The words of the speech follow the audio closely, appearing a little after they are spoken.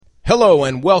Hello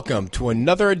and welcome to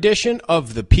another edition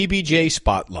of the PBJ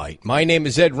Spotlight. My name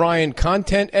is Ed Ryan,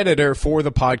 content editor for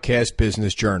the Podcast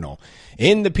Business Journal.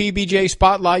 In the PBJ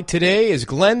Spotlight today is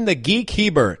Glenn the Geek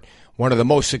Hebert, one of the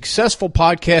most successful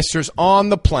podcasters on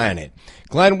the planet.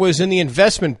 Glenn was in the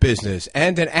investment business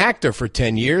and an actor for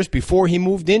 10 years before he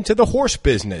moved into the horse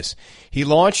business. He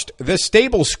launched the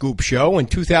Stable Scoop Show in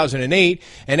 2008,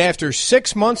 and after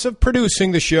 6 months of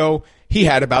producing the show, he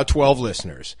had about 12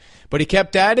 listeners. But he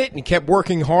kept at it and he kept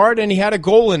working hard, and he had a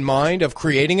goal in mind of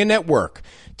creating a network.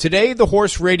 Today, the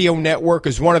Horse Radio Network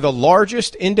is one of the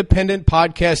largest independent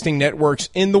podcasting networks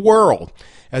in the world.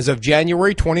 As of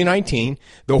January 2019,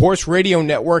 the Horse Radio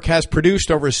Network has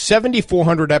produced over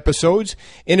 7,400 episodes,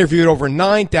 interviewed over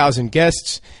 9,000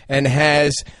 guests, and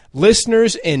has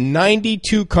listeners in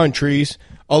 92 countries,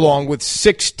 along with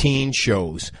 16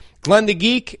 shows. Glenn the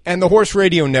Geek and the Horse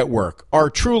Radio Network are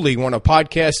truly one of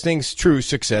podcasting's true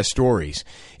success stories.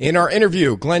 In our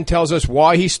interview, Glenn tells us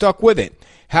why he stuck with it,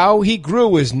 how he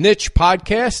grew his niche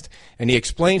podcast, and he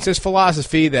explains his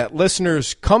philosophy that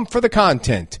listeners come for the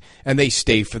content and they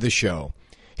stay for the show.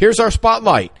 Here's our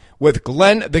spotlight with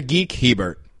Glenn the Geek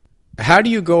Hebert. How do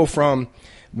you go from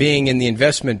being in the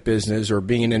investment business or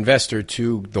being an investor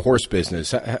to the horse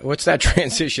business? What's that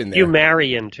transition there? You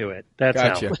marry into it. That's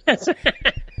Gotcha. how.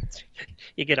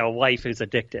 You get a wife who's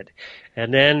addicted.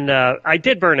 And then I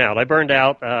did burn out. I burned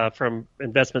out from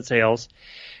investment sales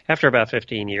after about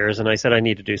 15 years, and I said I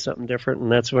need to do something different.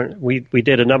 And that's when we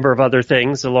did a number of other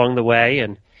things along the way,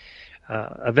 and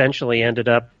eventually ended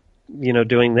up,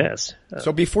 doing this.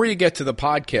 So before you get to the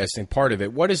podcasting part of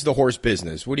it, what is the horse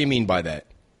business? What do you mean by that?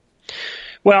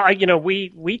 Well,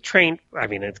 we train. I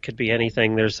mean, it could be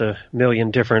anything. There's a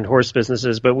million different horse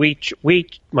businesses, but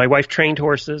my wife trained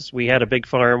horses. We had a big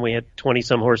farm. We had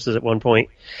 20-some horses at one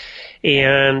point,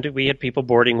 and we had people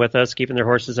boarding with us, keeping their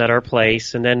horses at our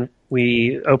place. And then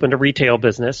we opened a retail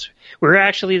business. We were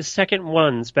actually the second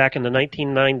ones back in the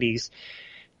 1990s.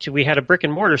 We had a brick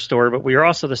and mortar store, but we were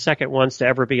also the second ones to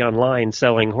ever be online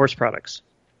selling horse products.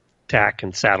 Tack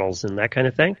and saddles and that kind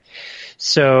of thing.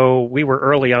 So we were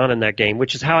early on in that game,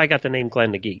 which is how I got the name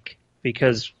Glenn the Geek,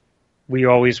 because we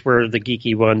always were the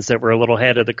geeky ones that were a little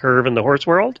ahead of the curve in the horse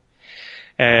world.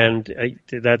 And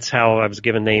that's how I was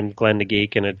given the name Glenn the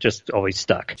Geek, and it just always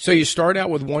stuck. So you start out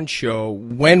with one show.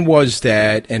 When was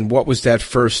that, and what was that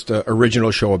first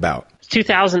original show about?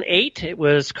 2008. It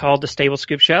was called the Stable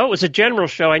Scoop Show. It was a general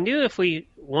show. I knew if we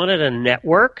wanted a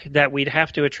network that we'd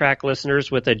have to attract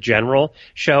listeners with a general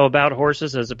show about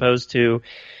horses as opposed to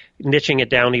niching it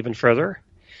down even further.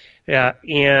 But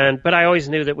I always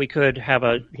knew that we could have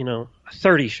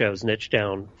 30 shows niche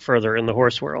down further in the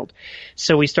horse world.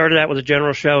 So we started out with a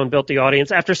general show and built the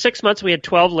audience. After 6 months, we had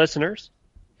 12 listeners.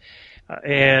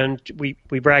 And we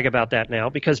brag about that now,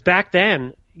 because back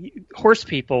then, horse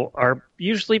people are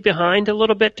usually behind a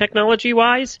little bit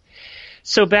technology-wise.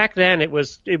 So back then, it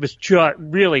was just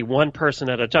really one person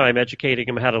at a time educating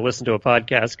them how to listen to a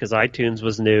podcast, because iTunes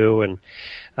was new, and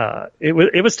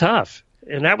it was tough.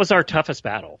 And that was our toughest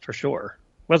battle, for sure.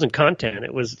 It wasn't content.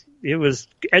 It was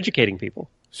educating people.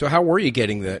 So how were you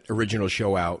getting that original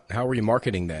show out? How were you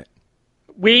marketing that?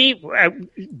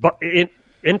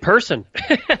 In person.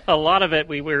 A lot of it,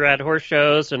 we were at horse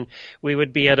shows, and we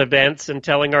would be at events and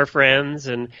telling our friends,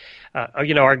 and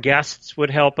our guests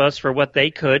would help us for what they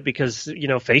could, because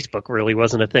Facebook really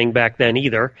wasn't a thing back then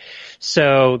either.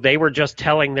 So they were just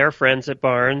telling their friends at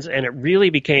barns, and it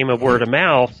really became a word of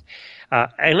mouth.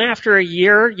 And after a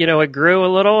year, it grew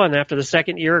a little, and after the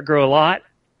second year, it grew a lot,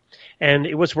 and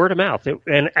it was word of mouth.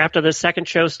 And after the second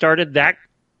show started, that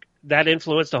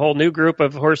influenced a whole new group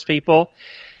of horse people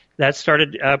that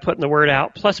started putting the word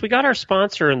out. Plus, we got our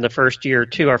sponsor in the first year,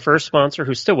 too, our first sponsor,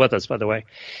 who's still with us, by the way.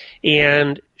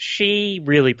 And she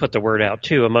really put the word out,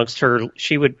 too, amongst her.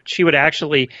 She would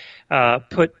actually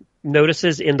put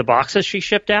notices in the boxes she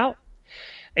shipped out,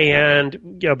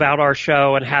 and about our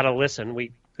show and how to listen.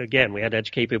 We had to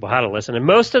educate people how to listen. And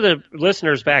most of the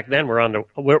listeners back then were on the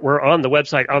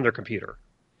website on their computer.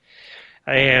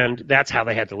 And that's how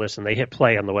they had to listen. They hit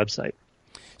play on the website.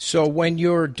 So when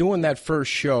you're doing that first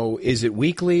show, is it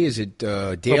weekly? Is it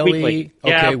daily? Weekly.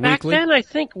 Yeah, back then I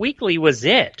think weekly was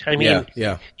it. I mean,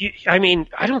 yeah.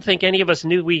 I don't think any of us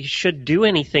knew we should do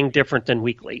anything different than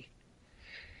weekly.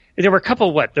 There were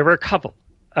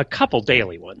a couple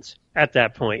daily ones at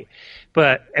that point,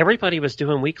 but everybody was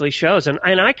doing weekly shows, and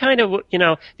I kind of,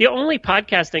 the only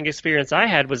podcasting experience I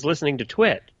had was listening to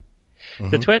Twit.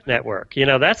 The Twit Network,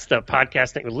 that's the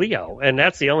podcasting with Leo, and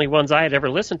that's the only ones I had ever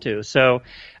listened to. So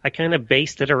I kind of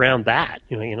based it around that,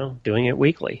 doing it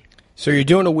weekly. So you're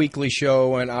doing a weekly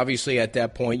show, and obviously at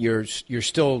that point you're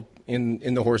still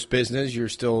in the horse business. You're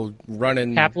still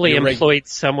running happily employed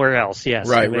somewhere else. Yes.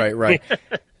 Right.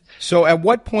 So, at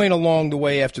what point along the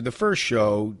way after the first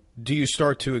show do you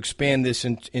start to expand this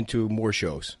into more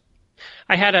shows?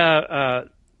 I had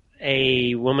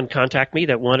a woman contact me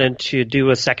that wanted to do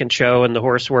a second show in the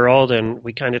horse world, and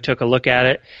we kind of took a look at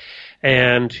it.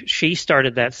 And she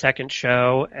started that second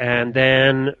show, and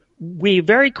then we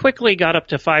very quickly got up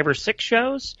to 5 or 6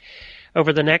 shows.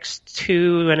 Over the next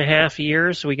 2.5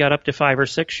 years, we got up to 5 or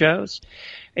 6 shows.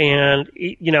 And,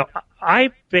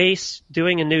 I base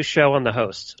doing a new show on the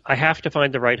hosts. I have to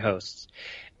find the right hosts.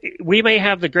 We may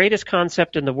have the greatest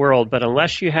concept in the world, but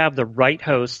unless you have the right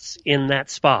hosts in that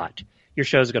spot, your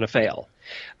show's going to fail.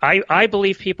 I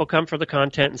believe people come for the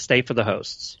content and stay for the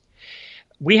hosts.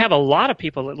 We have a lot of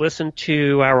people that listen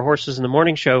to our Horses in the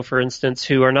Morning show, for instance,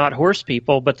 who are not horse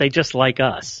people, but they just like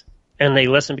us. And they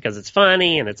listen because it's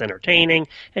funny and it's entertaining.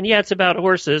 And yeah, it's about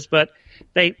horses, but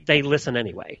they listen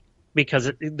anyway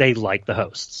because they like the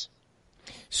hosts.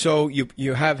 So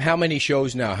you have how many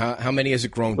shows now? How many has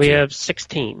it grown to? We have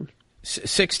 16.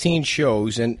 16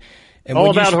 shows. And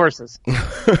all about horses.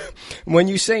 When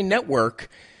you say network,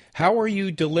 how are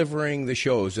you delivering the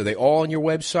shows? Are they all on your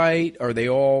website? Are they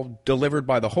all delivered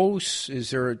by the hosts?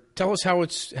 Tell us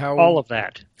how all of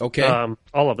that. Okay.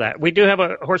 All of that. We do have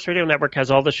a Horse Radio Network, has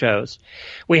all the shows.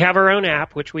 We have our own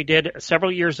app, which we did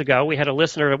several years ago. We had a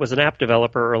listener that was an app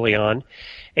developer early on,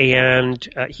 and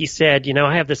he said,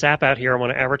 I have this app out here. I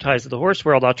want to advertise to the horse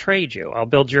world. I'll trade you. I'll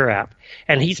build your app.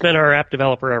 And he's been our app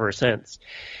developer ever since.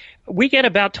 We get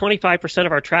about 25%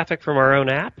 of our traffic from our own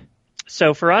app.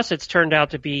 So for us, it's turned out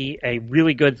to be a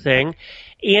really good thing.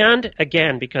 And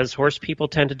again, because horse people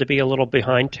tended to be a little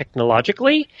behind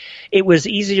technologically, it was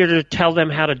easier to tell them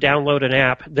how to download an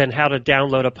app than how to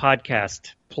download a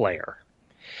podcast player.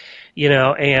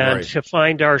 Right. To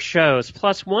find our shows.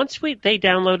 Plus, once they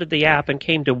downloaded the app and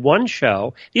came to one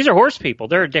show, these are horse people,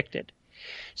 they're addicted.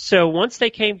 So once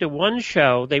they came to one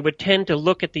show, they would tend to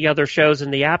look at the other shows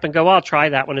in the app and go, I'll try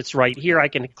that one. It's right here. I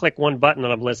can click one button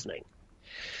and I'm listening.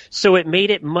 So it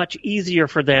made it much easier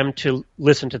for them to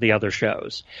listen to the other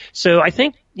shows. So I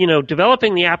think,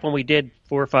 developing the app when we did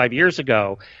 4 or 5 years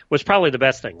ago was probably the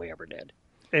best thing we ever did.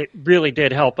 It really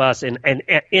did help us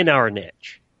in our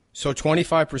niche. So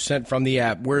 25% from the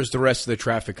app. Where's the rest of the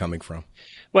traffic coming from?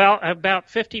 Well, about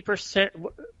 50%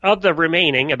 of the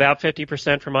remaining, about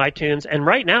 50% from iTunes, and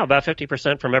right now about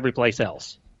 50% from every place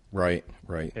else. Right.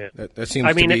 Yeah. That seems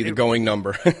to be the going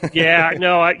number. Yeah,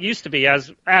 no, it used to be as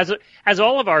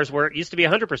all of ours were. It used to be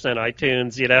 100%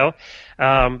 iTunes,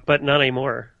 but not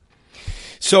anymore.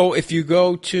 So if you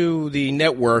go to the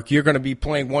network, you're going to be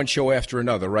playing one show after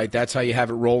another, right? That's how you have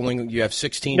it rolling. You have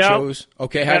 16 shows.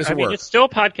 Okay, how does it work? It's still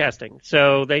podcasting,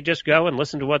 so they just go and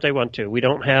listen to what they want to. We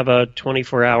don't have a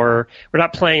 24-hour. We're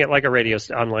not playing it like a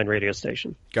online radio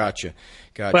station. Gotcha.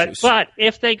 But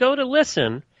if they go to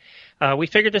listen. We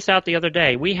figured this out the other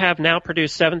day. We have now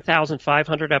produced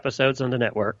 7,500 episodes on the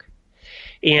network.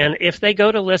 And if they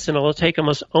go to listen, it'll take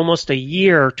almost a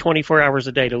year, 24 hours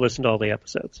a day to listen to all the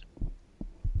episodes.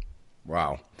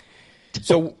 Wow.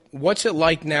 So what's it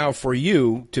like now for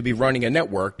you to be running a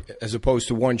network as opposed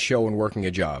to one show and working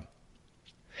a job?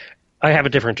 I have a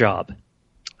different job.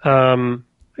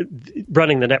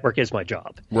 Running the network is my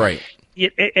job. Right.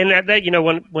 And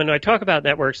that, when I talk about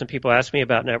networks and people ask me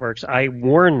about networks, I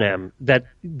warn them that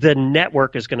the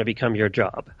network is going to become your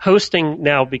job. Hosting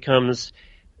now becomes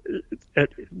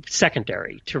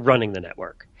secondary to running the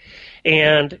network.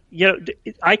 And,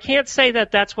 I can't say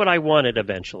that that's what I wanted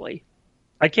eventually.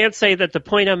 I can't say that the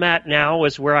point I'm at now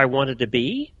is where I wanted to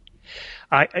be.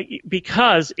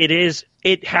 Because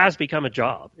it has become a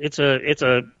job. It's a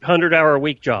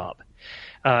 100-hour-a-week job.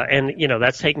 And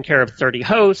that's taking care of 30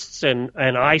 hosts, and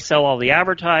I sell all the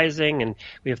advertising, and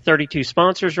we have 32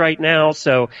 sponsors right now,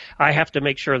 so I have to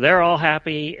make sure they're all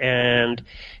happy, and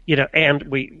you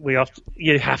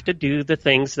have to do the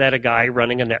things that a guy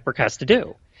running a network has to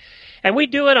do. And we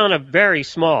do it on a very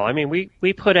small,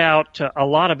 we put out a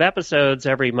lot of episodes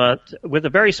every month with a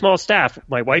very small staff.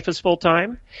 My wife is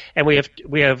full-time, and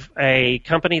we have a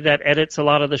company that edits a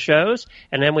lot of the shows,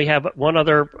 and then we have one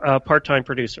other part-time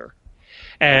producer.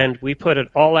 And we put it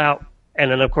all out,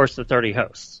 and then, of course, the 30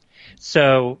 hosts.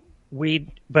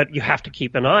 But you have to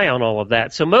keep an eye on all of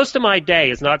that. So most of my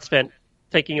day is not spent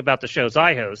thinking about the shows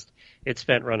I host. It's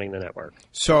spent running the network.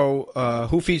 So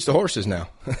who feeds the horses now?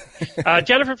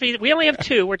 Jennifer feeds. We only have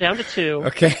 2. We're down to 2,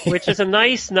 okay. Which is a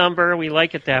nice number. We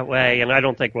like it that way, and I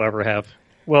don't think we'll ever have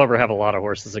a lot of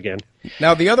horses again.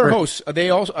 Now, the other hosts, are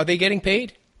they getting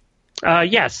paid?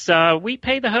 Yes, we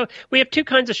pay the host. We have 2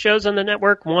 kinds of shows on the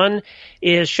network. One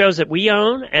is shows that we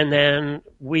own, and then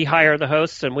we hire the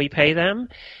hosts and we pay them.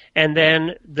 And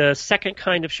then the second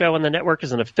kind of show on the network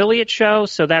is an affiliate show.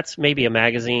 So that's maybe a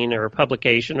magazine or a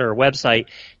publication or a website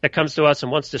that comes to us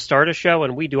and wants to start a show,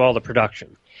 and we do all the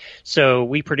production. So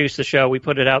we produce the show, we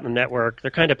put it out in the network.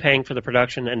 They're kind of paying for the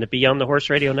production and to be on the Horse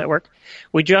Radio Network.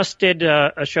 We just did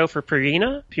a show for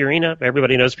Purina. Purina,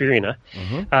 everybody knows Purina.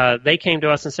 Mm-hmm. They came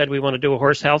to us and said, we want to do a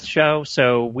horse health show.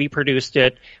 So we produced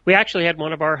it. We actually had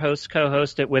one of our hosts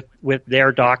co-host it with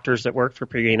their doctors that work for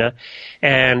Purina.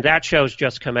 And that show's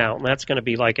just come out, and that's going to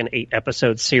be like an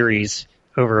 8-episode series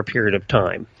over a period of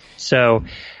time. So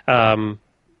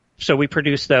we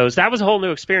produced those. That was a whole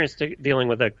new experience dealing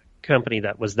with a company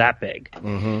that was that big.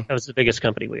 Mm-hmm. That was the biggest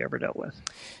company we ever dealt with.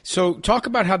 So talk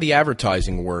about how the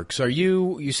advertising works.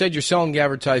 You said you're selling the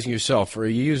advertising yourself. Are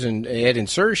you using ad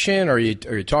insertion? Are you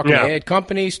talking to ad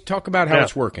companies? Talk about how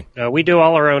it's working. We do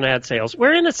all our own ad sales.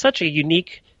 We're in such a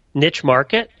unique niche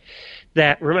market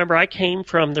that, remember, I came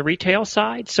from the retail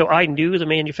side, so I knew the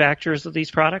manufacturers of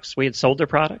these products. We had sold their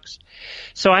products.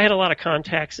 So I had a lot of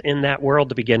contacts in that world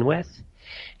to begin with.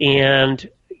 And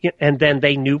then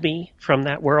they knew me from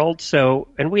that world.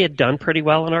 And we had done pretty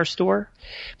well in our store.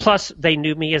 Plus, they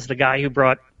knew me as the guy who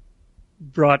brought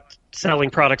selling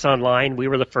products online. We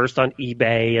were the first on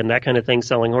eBay and that kind of thing,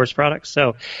 selling horse products.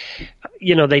 So,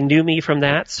 they knew me from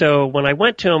that. So when I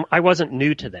went to them, I wasn't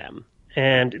new to them.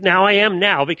 And now I am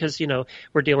now because,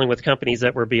 we're dealing with companies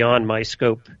that were beyond my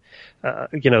scope,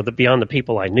 beyond the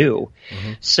people I knew.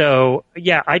 Mm-hmm. So,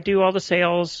 I do all the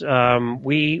sales.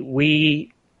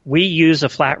 We use a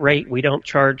flat rate. We don't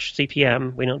charge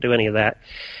CPM. We don't do any of that.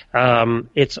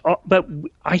 But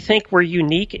I think we're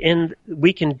unique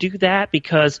we can do that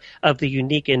because of the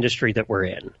unique industry that we're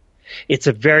in. It's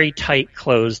a very tight,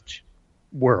 closed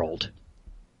world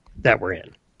that we're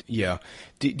in. Yeah.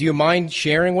 Do you mind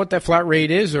sharing what that flat rate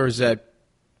is, or is that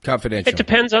confidential? It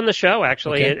depends on the show,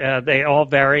 actually. Okay. They all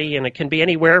vary, and it can be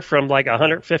anywhere from like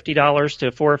 $150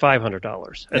 to $400 or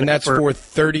 $500. And that's for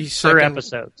 30 second per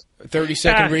episode.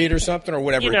 30-second read or something, or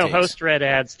whatever it takes. Host read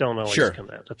ads don't always come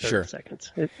out to 30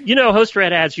 seconds. Sure. Host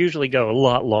read ads usually go a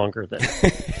lot longer than.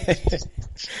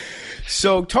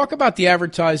 So talk about the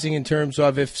advertising in terms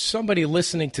of if somebody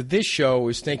listening to this show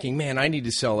is thinking, man, I need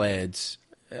to sell ads.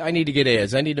 I need to get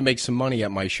ads. I need to make some money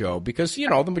at my show because,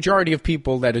 the majority of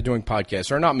people that are doing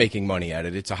podcasts are not making money at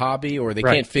it. It's a hobby or they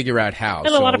can't figure out how.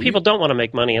 And a lot of people don't want to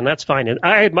make money, and that's fine. And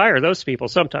I admire those people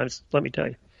sometimes, let me tell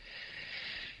you.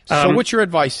 So what's your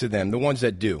advice to them, the ones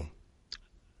that do?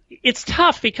 It's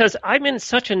tough because I'm in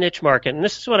such a niche market, and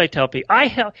this is what I tell people.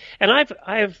 I've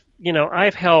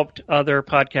helped other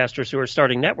podcasters who are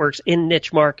starting networks in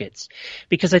niche markets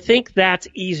because I think that's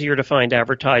easier to find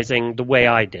advertising the way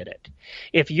I did it.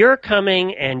 If you're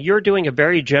coming and you're doing a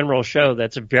very general show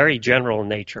that's very general in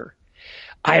nature,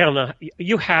 I don't know.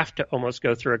 You have to almost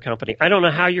go through a company. I don't know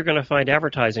how you're going to find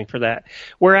advertising for that.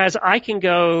 Whereas I can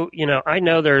go, I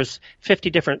know there's 50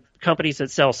 different companies that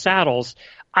sell saddles.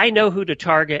 I know who to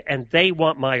target, and they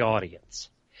want my audience.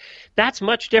 That's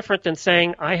much different than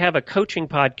saying I have a coaching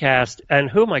podcast, and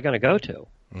who am I going to go to?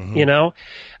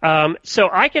 Mm-hmm. So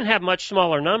I can have much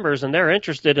smaller numbers, and they're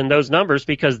interested in those numbers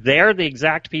because they're the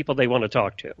exact people they want to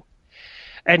talk to.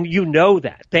 And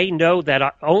that. They know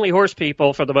that only horse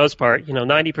people, for the most part,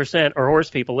 90% are horse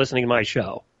people listening to my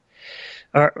show.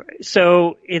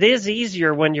 So it is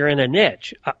easier when you're in a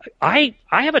niche. I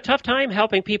have a tough time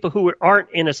helping people who aren't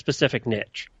in a specific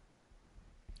niche.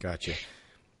 Gotcha.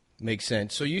 Makes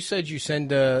sense. So you said you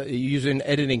use an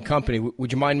editing company.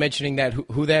 Would you mind mentioning that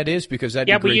who that is? Because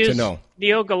that'd be great to know.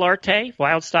 Neo Galarte,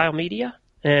 Wild Style Media.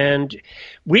 And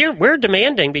we're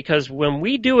demanding because when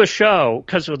we do a show,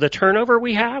 because of the turnover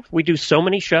we have, we do so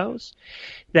many shows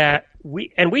that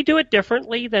we do it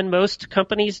differently than most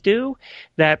companies do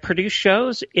that produce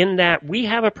shows in that we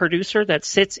have a producer that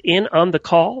sits in on the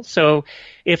call. So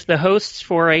if the hosts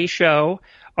for a show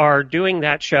are doing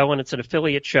that show and it's an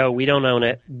affiliate show, we don't own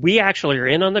it. We actually are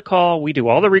in on the call. We do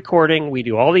all the recording. We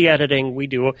do all the editing. We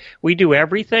do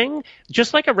everything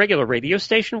just like a regular radio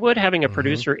station would, having a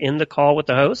producer in the call with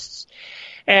the hosts.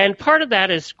 And part of that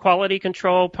is quality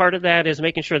control. Part of that is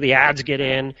making sure the ads get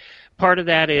in. Part of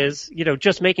that is,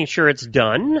 just making sure it's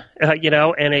done,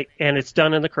 and it's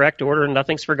done in the correct order and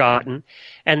nothing's forgotten.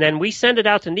 And then we send it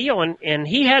out to Neil, and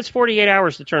he has 48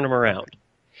 hours to turn them around.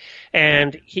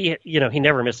 And he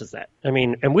never misses that.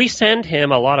 And we send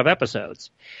him a lot of episodes.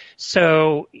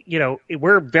 So,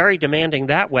 we're very demanding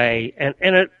that way. And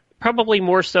it probably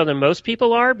more so than most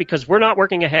people are because we're not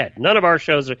working ahead. None of our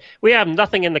shows we have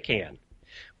nothing in the can.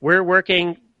 We're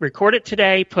working, record it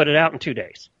today, put it out in 2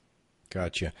 days.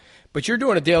 Gotcha. But you're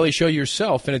doing a daily show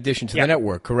yourself in addition to the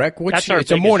network, correct?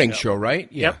 It's a morning show, right?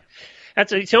 Yeah. Yep.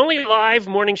 It's the only live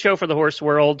morning show for the horse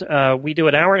world. We do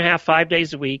an hour and a half, 5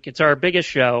 days a week. It's our biggest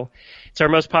show. It's our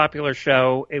most popular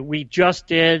show. We just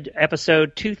did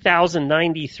episode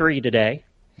 2093 today.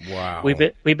 Wow.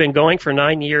 We've been going for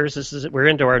 9 years. We're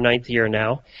into our 9th year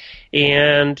now,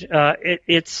 and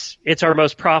it's our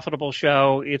most profitable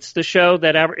show. It's the show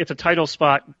that if a title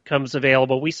spot comes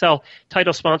available, we sell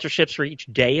title sponsorships for each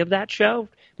day of that show,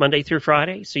 Monday through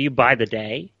Friday. So you buy the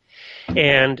day,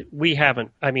 and we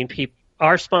haven't. I mean,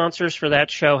 our sponsors for that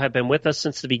show have been with us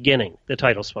since the beginning. The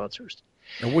title sponsors.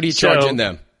 And what are you charging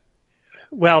them?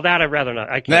 Well, that I'd rather not.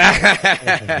 I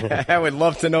can't. I would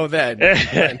love to know that.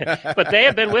 But they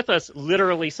have been with us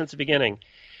literally since the beginning,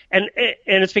 and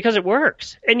it's because it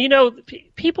works. And you know,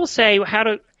 people say how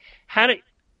do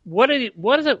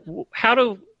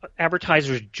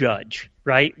advertisers judge,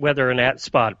 right, whether an ad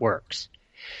spot works?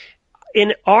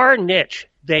 In our niche,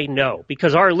 they know,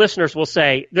 because our listeners will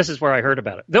say, "This is where I heard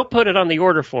about it." They'll put it on the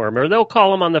order form, or they'll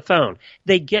call them on the phone.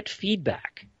 They get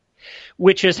feedback,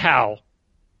 which is how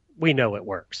we know it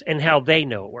works and how they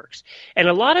know it works. And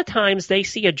a lot of times they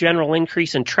see a general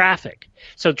increase in traffic.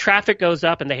 So traffic goes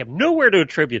up and they have nowhere to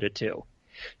attribute it to.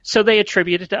 So they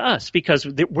attribute it to us because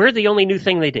we're the only new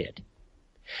thing they did.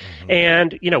 Mm-hmm.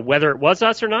 And, you know, whether it was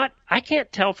us or not, I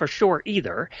can't tell for sure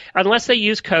either, unless they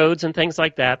use codes and things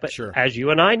like that. But sure, as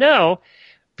you and I know,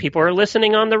 people are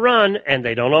listening on the run and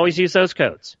they don't always use those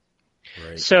codes.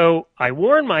 Right. So I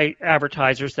warn my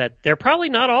advertisers that they're probably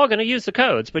not all going to use the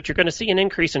codes, but you're going to see an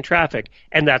increase in traffic,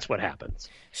 and that's what happens.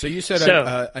 So you said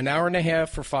an hour and a half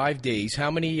for 5 days.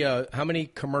 How many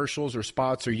commercials or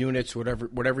spots or units,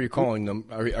 whatever you're calling them,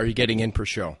 are you getting in per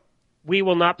show? We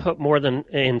will not put more than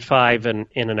in 5 in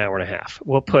an hour and a half.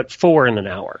 We'll put 4 in an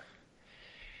hour.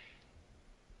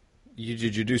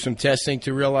 Did you do some testing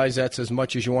to realize that's as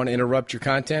much as you want to interrupt your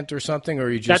content or something,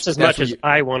 or you just that's as much as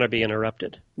I want to be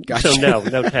interrupted? Gotcha. So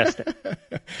no testing.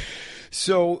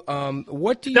 So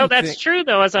what do you? No, that's true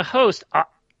though. As a host,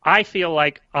 I feel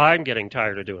like I'm getting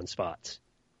tired of doing spots.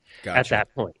 Gotcha. At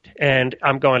that point. And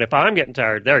I'm going, if I'm getting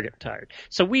tired, they're getting tired.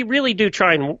 So we really do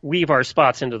try and weave our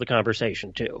spots into the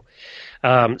conversation too.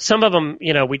 Some of them,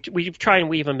 you know, we try and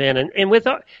weave them in. And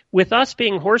with us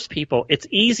being horse people, it's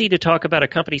easy to talk about a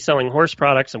company selling horse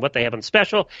products and what they have in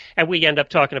special, and we end up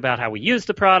talking about how we use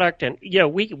the product, and, you know,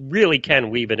 we really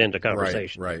can weave it into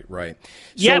conversation. Right. So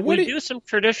yeah, we do some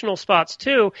traditional spots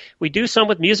too. We do some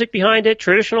with music behind it,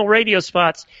 traditional radio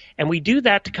spots, and we do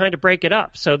that to kind of break it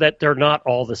up so that they're not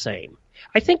all the same.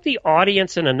 I think the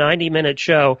audience in a 90-minute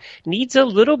show needs a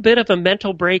little bit of a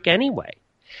mental break anyway.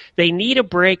 They need a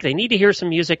break. They need to hear some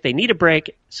music. They need a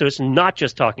break, so it's not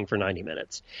just talking for 90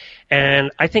 minutes.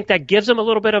 And I think that gives them a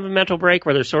little bit of a mental break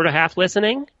where they're sort of half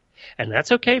listening, and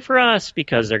that's okay for us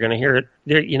because they're going to hear it.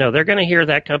 They're going to hear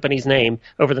that company's name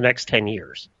over the next 10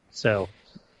 years. So.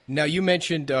 Now, you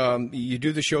mentioned you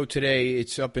do the show today.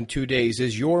 It's up in 2 days.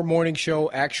 Is your morning show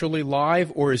actually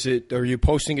live, or are you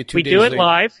posting it 2 days later? We do it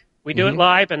live. We do it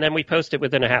live, and then we post it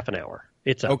within a half an hour.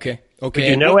 It's up. Okay. We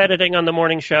do no editing on the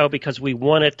morning show because we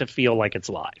want it to feel like it's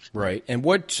live. Right. And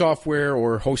what software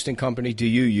or hosting company do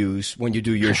you use when you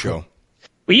do your show?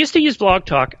 We used to use Blog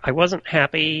Talk. I wasn't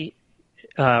happy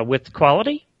with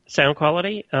sound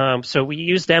quality. So we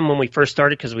used them when we first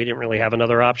started because we didn't really have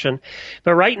another option.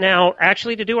 But right now,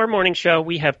 actually, to do our morning show,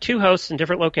 we have 2 hosts in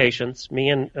different locations. Me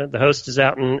and the host is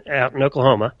out in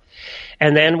Oklahoma.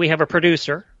 And then we have a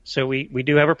producer. So we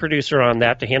do have a producer on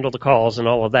that to handle the calls and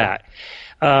all of that.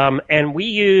 And we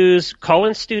use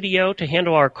Call-In Studio to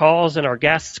handle our calls and our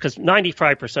guests because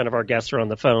 95% of our guests are on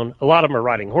the phone. A lot of them are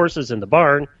riding horses in the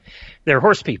barn. They're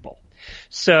horse people.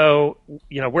 So,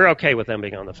 you know, we're okay with them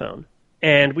being on the phone.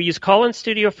 And we use Call-In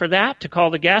Studio for that, to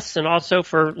call the guests and also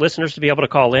for listeners to be able to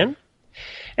call in.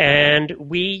 And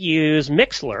we use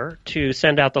Mixler to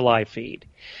send out the live feed.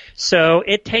 So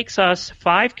it takes us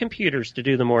 5 computers to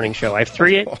do the morning show. I have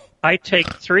 3. I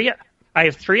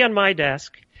have 3 on my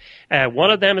desk.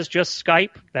 One of them is just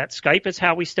Skype. That Skype is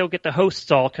how we still get the hosts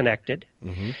all connected.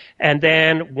 Mm-hmm. And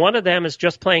then one of them is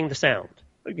just playing the sound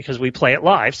because we play it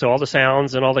live. So all the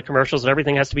sounds and all the commercials and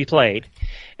everything has to be played.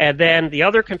 And then the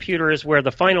other computer is where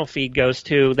the final feed goes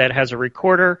to that has a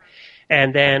recorder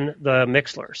and then the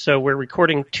Mixler. So we're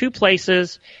recording 2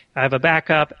 places. I have a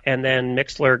backup, and then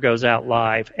Mixlr goes out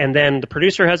live. And then the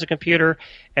producer has a computer,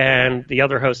 and the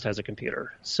other host has a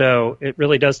computer. So it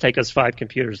really does take us 5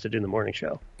 computers to do the morning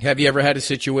show. Have you ever had a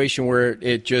situation where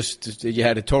you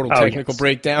had a total technical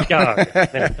breakdown?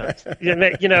 Many times.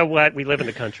 You know what? We live in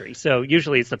the country, so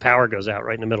usually it's the power goes out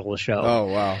right in the middle of the show. Oh,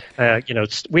 wow.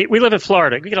 We live in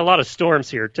Florida. We get a lot of storms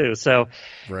here too, so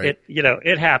right.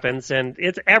 it happens, and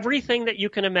it's everything that you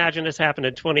can imagine has happened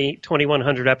in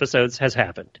 2,100 episodes has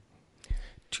happened.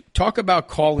 Talk about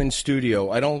call-in studio.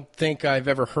 I don't think I've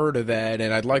ever heard of that,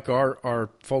 and I'd like our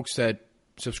folks that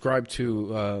subscribe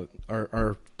to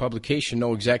our publication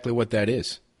know exactly what that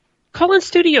is. Call-in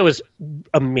studio is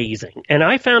amazing, and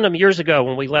I found them years ago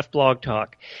when we left Blog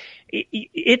Talk.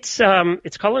 It's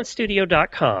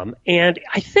callinstudio.com, and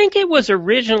I think it was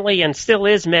originally and still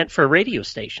is meant for radio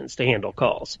stations to handle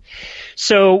calls.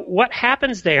 So what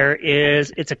happens there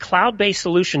is it's a cloud-based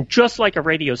solution just like a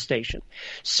radio station.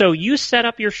 So you set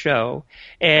up your show,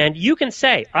 and you can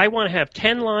say, I want to have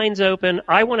 10 lines open.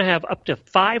 I want to have up to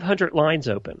 500 lines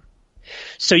open.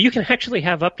 So you can actually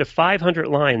have up to 500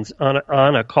 lines on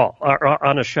a call or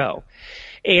on a show.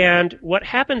 And what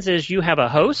happens is you have a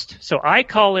host. So I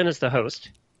call in as the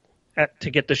host to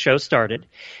get the show started.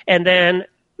 And then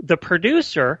the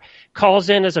producer calls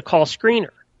in as a call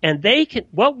screener. And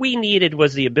what we needed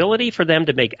was the ability for them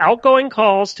to make outgoing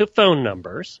calls to phone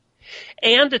numbers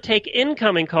and to take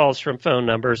incoming calls from phone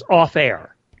numbers off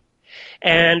air.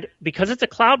 And because it's a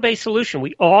cloud-based solution,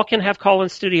 we all can have Call-in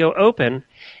Studio open,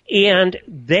 and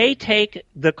they take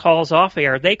the calls off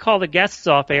air. They call the guests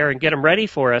off air and get them ready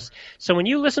for us. So when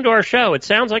you listen to our show, it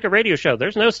sounds like a radio show.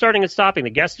 There's no starting and stopping.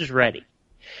 The guest is ready.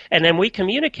 And then we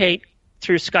communicate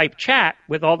through Skype chat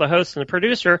with all the hosts and the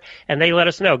producer, and they let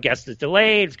us know guest is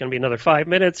delayed, it's going to be another 5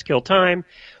 minutes, kill time,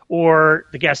 or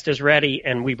the guest is ready,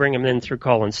 and we bring them in through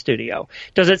Call-in Studio.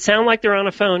 Does it sound like they're on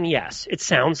a phone? Yes. It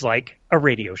sounds like a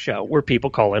radio show where people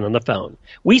call in on the phone.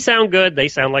 We sound good, they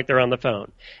sound like they're on the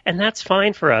phone. And that's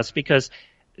fine for us because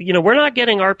we're not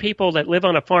getting our people that live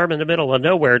on a farm in the middle of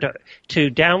nowhere to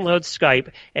download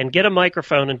Skype and get a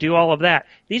microphone and do all of that.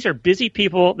 These are busy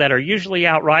people that are usually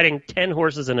out riding 10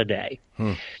 horses in a day.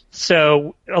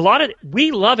 So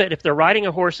we love it if they're riding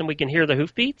a horse and we can hear the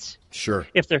hoofbeats. Sure.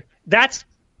 That's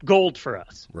gold for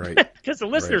us. Right. Because the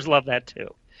listeners love that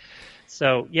too.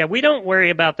 So, yeah, we don't worry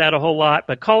about that a whole lot,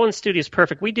 but Call-in Studio is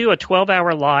perfect. We do a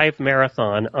 12-hour live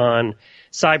marathon on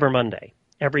Cyber Monday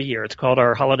every year. It's called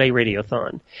our Holiday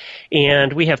Radiothon.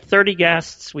 And we have 30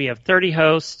 guests. We have 30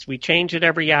 hosts. We change it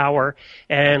every hour.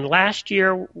 And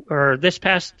this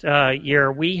past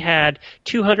year, we had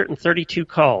 232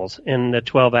 calls in the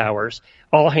 12 hours,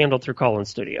 all handled through Call-in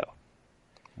Studio.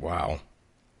 Wow.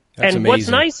 That's and amazing. What's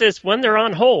nice is when they're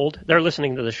on hold, they're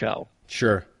listening to the show.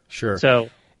 Sure.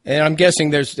 And I'm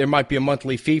guessing there might be a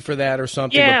monthly fee for that or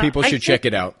something, but people should check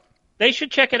it out. They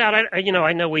should check it out.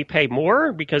 I know we pay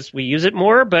more because we use it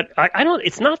more, but I don't.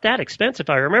 It's not that expensive.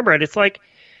 I remember it. It's like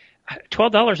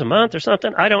 $12 a month or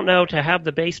something. I don't know, to have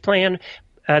the base plan,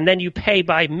 and then you pay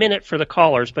by minute for the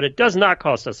callers, but it does not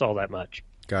cost us all that much.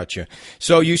 Gotcha.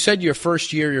 So you said your first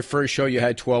show, you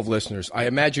had 12 listeners. I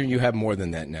imagine you have more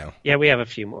than that now. Yeah, we have a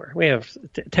few more. We have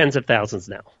tens of thousands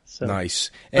now. So.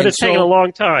 Nice. But it's taken a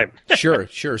long time. Sure.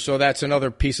 So that's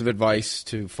another piece of advice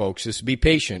to folks is be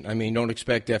patient. I mean, don't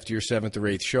expect after your 7th or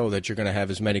 8th show that you're going to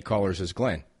have as many callers as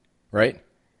Glenn, right?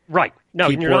 Right. No,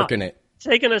 Keep you're working not. it. It's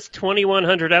taken us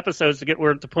 2,100 episodes to get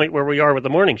to the point where we are with the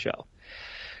morning show.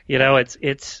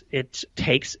 It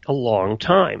takes a long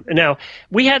time. Now,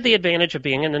 we had the advantage of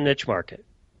being in the niche market.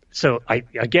 So,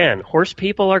 horse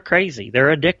people are crazy.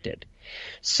 They're addicted.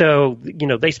 So,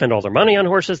 they spend all their money on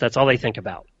horses. That's all they think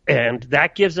about. And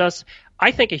that gives us,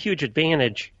 I think, a huge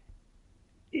advantage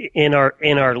in our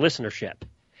listenership.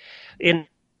 In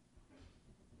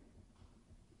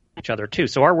each other, too.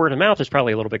 So our word of mouth is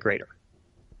probably a little bit greater.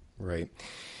 Right.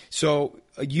 So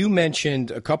you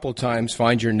mentioned a couple times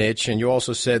find your niche, and you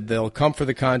also said they'll come for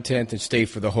the content and stay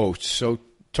for the hosts. So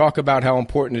talk about how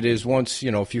important it is once,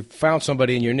 if you found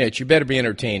somebody in your niche, you better be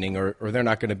entertaining or they're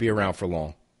not going to be around for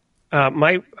long.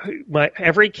 My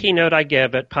every keynote I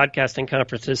give at podcasting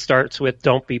conferences starts with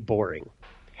don't be boring.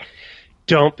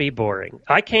 Don't be boring.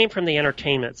 I came from the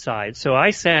entertainment side, so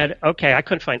I said, okay, I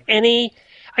couldn't find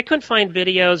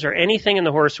videos or anything in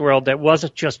the horse world that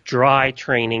wasn't just dry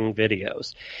training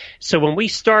videos. So when we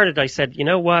started, I said, you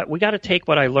know what? We got to take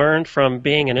what I learned from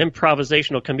being an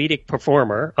improvisational comedic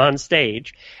performer on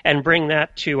stage and bring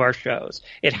that to our shows.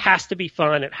 It has to be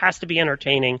fun. It has to be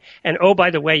entertaining. And oh, by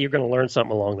the way, you're going to learn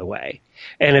something along the way.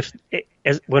 And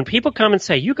when people come and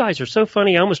say, you guys are so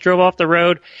funny, I almost drove off the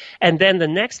road, and then the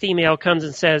next email comes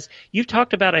and says, you've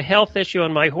talked about a health issue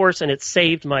on my horse, and it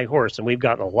saved my horse, and we've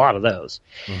gotten a lot of those.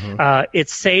 Mm-hmm. It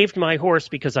saved my horse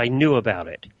because I knew about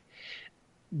it.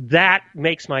 That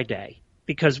makes my day,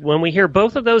 because when we hear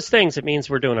both of those things, it means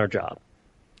we're doing our job.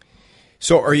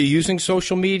 So are you using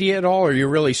social media at all, or are you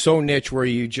really so niche where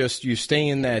you stay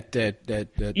in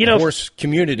that horse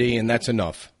community and that's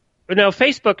enough? No,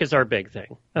 Facebook is our big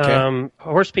thing. Okay.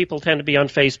 Horse people tend to be on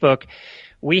Facebook.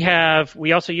 We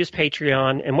also use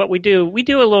Patreon, and what we do a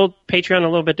little Patreon a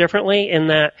little bit differently in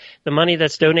that the money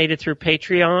that's donated through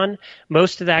Patreon,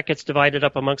 most of that gets divided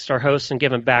up amongst our hosts and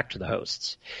given back to the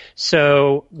hosts.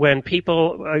 So when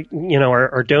people,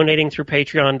 are donating through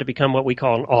Patreon to become what we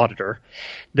call an auditor,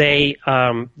 they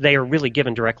are really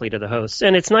given directly to the hosts,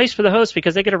 and it's nice for the hosts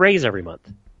because they get a raise every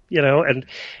month. And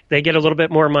they get a little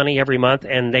bit more money every month,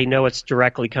 and they know it's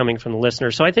directly coming from the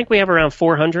listeners. So I think we have around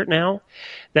 400 now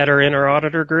that are in our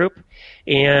auditor group,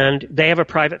 and they have a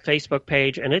private Facebook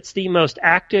page, and it's the most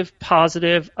active,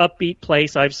 positive, upbeat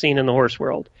place I've seen in the horse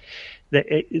world.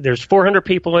 There's 400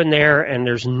 people in there, and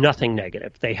there's nothing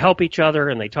negative. They help each other,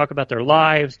 and they talk about their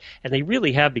lives, and they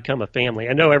really have become a family.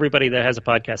 I know everybody that has a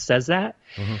podcast says that,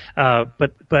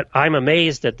 but I'm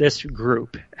amazed at this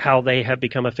group, how they have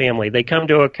become a family. They come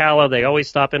to Ocala. They always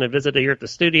stop in and visit here at the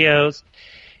studios.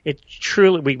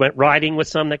 We went riding with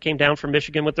some that came down from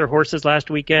Michigan with their horses last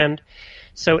weekend.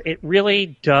 So it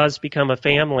really does become a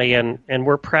family, and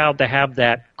we're proud to have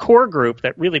that core group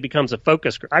that really becomes a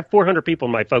focus group. I have 400 people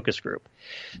in my focus group.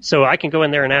 So I can go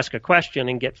in there and ask a question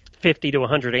and get 50 to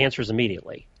 100 answers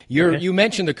immediately. You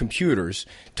mentioned the computers.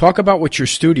 Talk about what your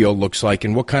studio looks like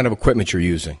and what kind of equipment you're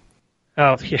using.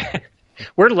 Oh, yeah.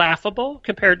 We're laughable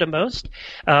compared to most.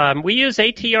 We use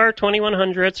ATR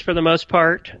 2100s for the most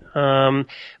part.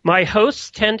 My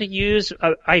hosts tend to use,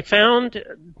 I found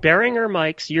Behringer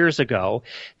mics years ago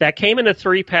that came in a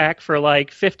 3-pack for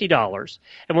like $50.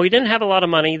 And when we didn't have a lot of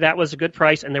money, that was a good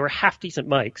price, and they were half-decent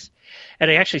mics. And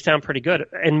they actually sound pretty good.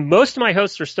 And most of my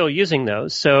hosts are still using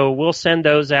those, so we'll send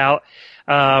those out.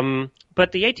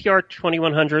 But the ATR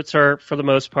 2100s are, for the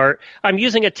most part, I'm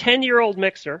using a 10-year-old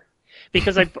mixer.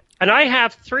 Because I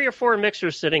have 3 or 4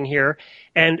 mixers sitting here,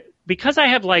 and because I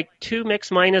have like 2 mix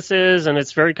minuses and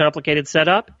it's very complicated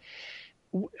setup,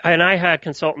 and I had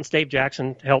consultant Dave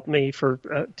Jackson help me for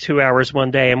 2 hours one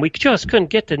day, and we just couldn't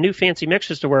get the new fancy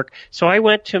mixers to work. So I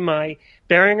went to my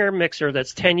Behringer mixer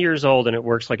that's 10 years old, and it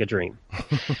works like a dream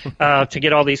to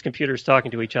get all these computers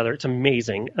talking to each other. It's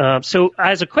amazing. So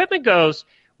as equipment goes,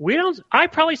 I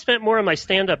probably spent more on my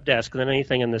stand-up desk than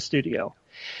anything in the studio.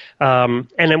 And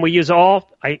then we use all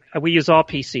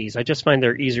PCs. I just find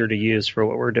they're easier to use for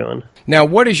what we're doing. Now,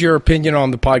 what is your opinion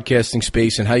on the podcasting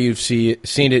space and how you've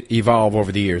seen it evolve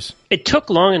over the years? It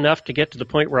took long enough to get to the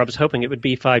point where I was hoping it would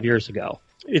be 5 years ago.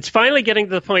 It's finally getting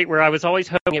to the point where I was always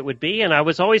hoping it would be, and I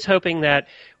was always hoping that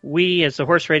we, as the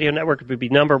Horse Radio Network, would be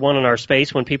number one in our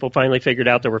space when people finally figured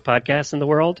out there were podcasts in the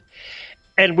world.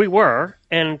 And we were,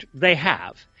 and they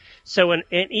have. So and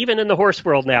even in the horse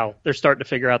world now, they're starting to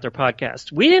figure out their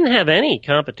podcasts. We didn't have any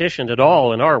competition at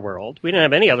all in our world. We didn't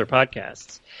have any other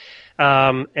podcasts.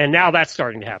 And now that's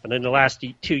starting to happen. In the last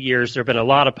 2 years, there have been a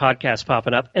lot of podcasts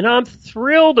popping up, and I'm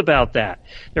thrilled about that.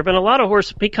 There have been a lot of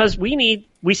horses because we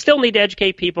still need to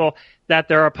educate people that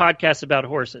there are podcasts about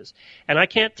horses. And I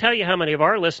can't tell you how many of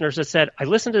our listeners have said, I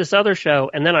listened to this other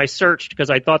show, and then I searched because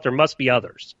I thought there must be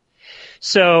others.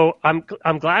 So I'm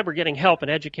glad we're getting help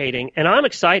and educating, and I'm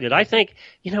excited. I think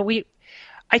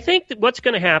I think that what's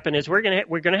going to happen is we're going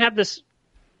to have this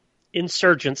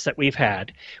insurgence that we've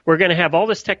had. We're going to have all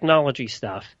this technology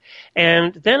stuff,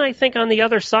 and then I think on the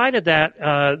other side of that,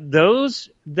 those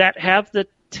that have the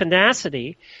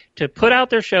tenacity to put out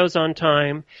their shows on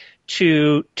time,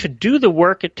 to do the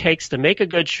work it takes to make a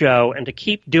good show, and to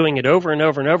keep doing it over and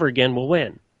over and over again will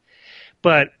win.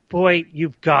 But boy,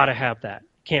 you've got to have that.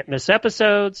 Can't miss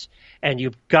episodes, and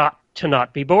you've got to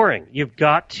not be boring. You've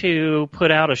got to put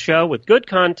out a show with good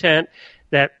content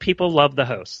that people love the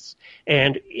hosts.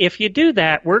 And if you do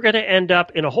that, we're going to end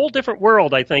up in a whole different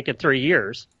world, I think, in 3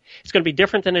 years. It's going to be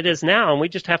different than it is now, and we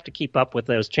just have to keep up with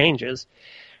those changes.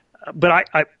 But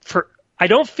I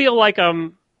don't feel like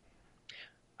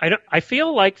I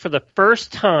feel like for the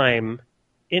first time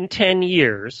in 10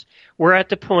 years, we're at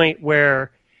the point where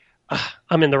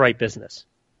I'm in the right business.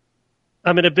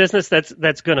 I'm in a business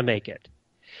that's going to make it,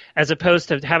 as opposed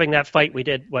to having that fight we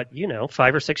did,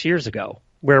 5 or 6 years ago,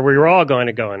 where we were all going,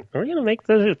 are we going to make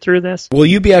it through this? Will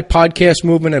you be at Podcast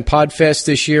Movement and Podfest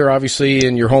this year, obviously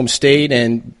in your home state,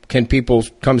 and can people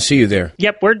come see you there?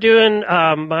 Yep, we're doing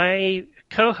my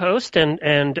co-host,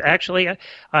 and actually,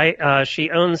 she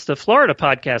owns the Florida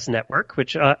Podcast Network,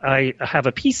 which I have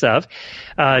a piece of.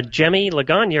 Jemmy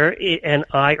Lagonier and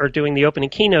I are doing the opening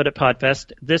keynote at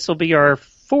PodFest. This will be our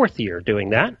 4th year doing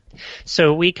that.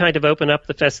 So we kind of open up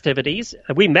the festivities.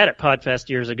 We met at PodFest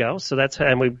years ago,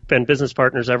 and we've been business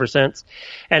partners ever since.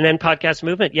 And then Podcast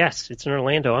Movement, yes, it's in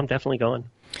Orlando. I'm definitely going.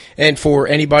 And for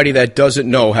anybody that doesn't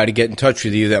know how to get in touch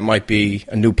with you, that might be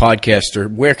a new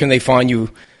podcaster, where can they find you?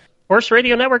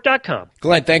 HorseRadioNetwork.com.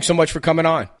 Glenn, thanks so much for coming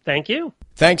on. Thank you.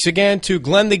 Thanks again to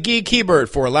Glenn the Geek Hebert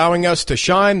for allowing us to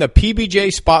shine the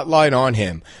PBJ spotlight on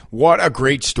him. What a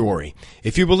great story.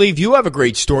 If you believe you have a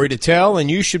great story to tell and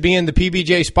you should be in the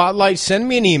PBJ spotlight, send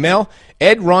me an email,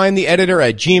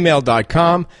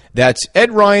 edryantheeditor@gmail.com. That's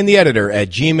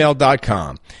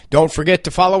edryantheeditor@gmail.com. Don't forget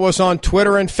to follow us on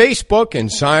Twitter and Facebook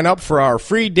and sign up for our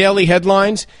free daily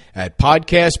headlines at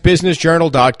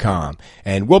podcastbusinessjournal.com.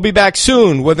 And we'll be back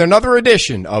soon with another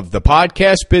edition of the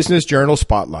Podcast Business Journal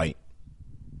Spotlight.